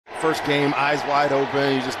first game, eyes wide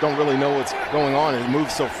open. You just don't really know what's going on. It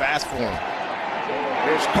moves so fast for him.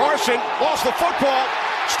 Here's Carson, lost the football.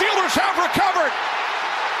 Steelers have recovered.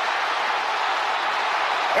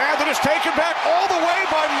 And it is taken back all the way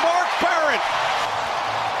by Mark Barron.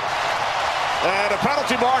 And a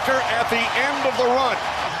penalty marker at the end of the run.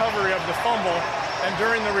 Recovery of the fumble, and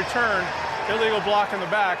during the return, illegal block in the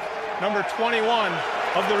back, number 21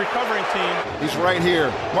 of the recovering team. He's right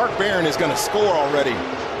here. Mark Barron is going to score already.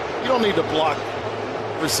 You don't need to block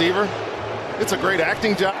receiver. It's a great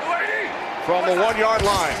acting job. From the 1-yard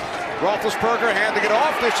line, Roethlisberger handing it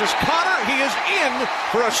off. This is Connor. He is in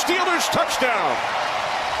for a Steelers touchdown.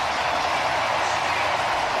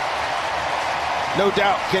 No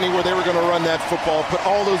doubt, Kenny, where they were going to run that football, put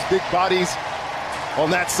all those big bodies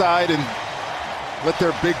on that side and let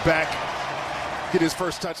their big back get his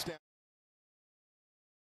first touchdown.